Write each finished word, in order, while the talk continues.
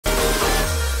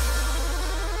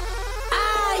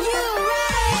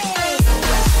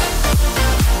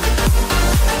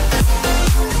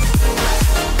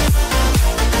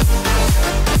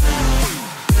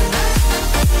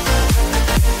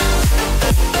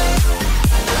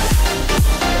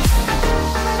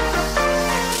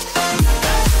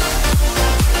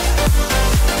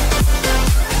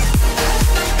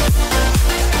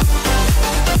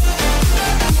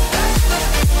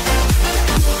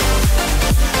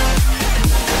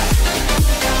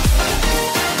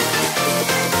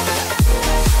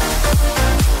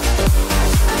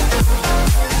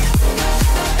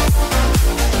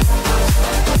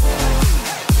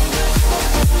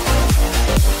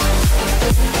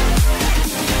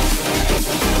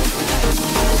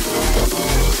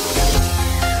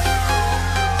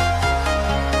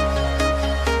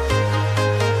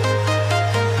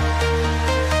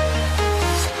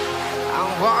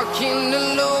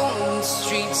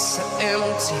so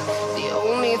empty. The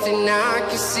only thing I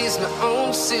can see is my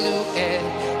own silhouette.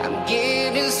 I'm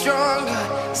getting stronger,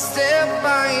 step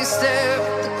by step.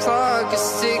 The clock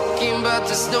is ticking, but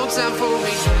there's no time for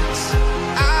regrets.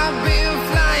 I've been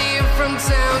flying from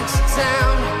town to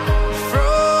town,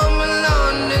 from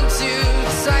London to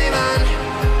Taiwan.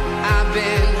 I've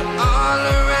been all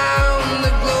around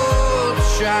the globe,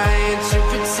 trying to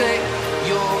protect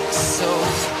your soul.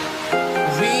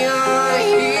 We are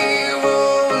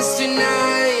heroes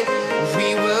tonight. We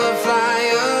will fly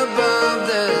above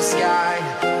the sky.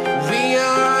 We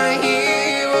are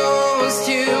heroes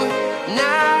tonight.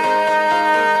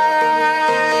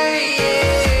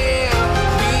 Yeah.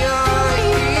 We are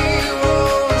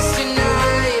heroes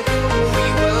tonight. We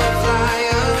will fly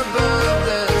above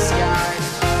the sky.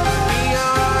 We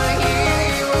are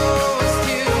heroes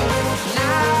tonight.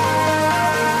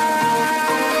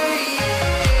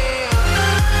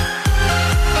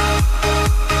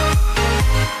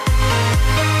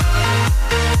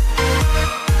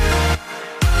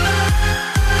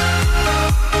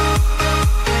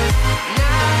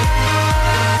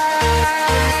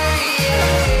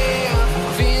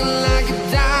 Feel like a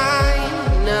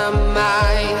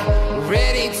dynamite,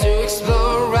 ready to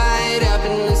explode right up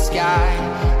in the sky.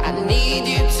 I need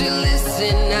you to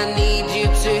listen, I need you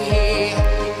to hear,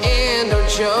 and don't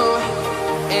show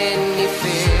any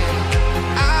fear.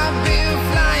 I've been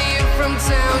flying from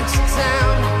town to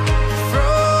town,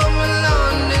 from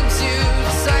London to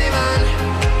Taiwan.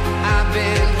 I've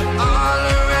been all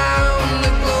around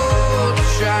the globe,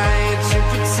 trying to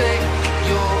protect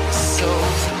your soul.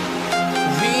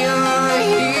 We are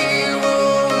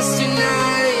heroes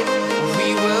tonight. We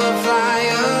will fly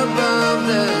above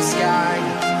the sky.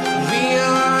 We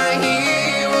are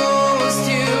heroes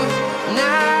tonight.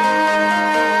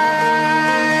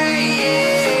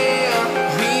 Yeah.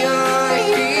 We are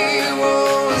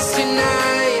heroes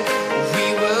tonight. We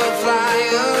will fly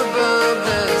above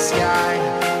the sky.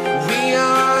 We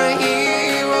are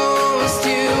heroes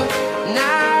tonight.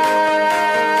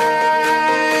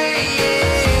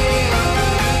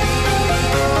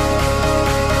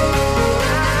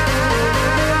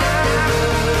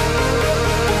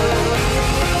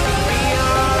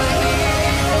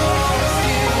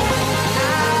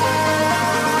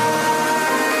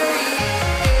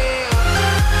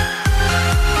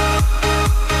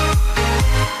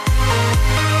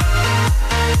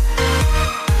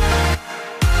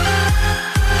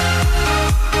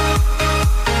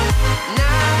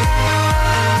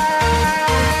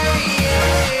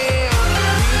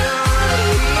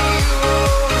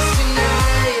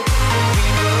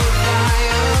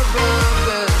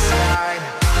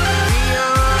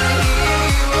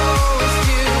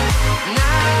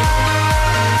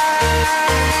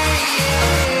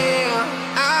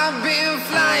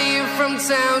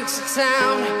 Town to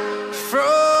town,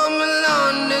 from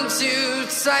London to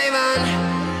Taiwan.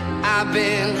 I've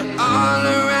been all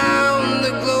around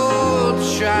the globe,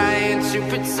 trying to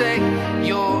protect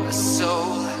your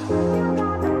soul.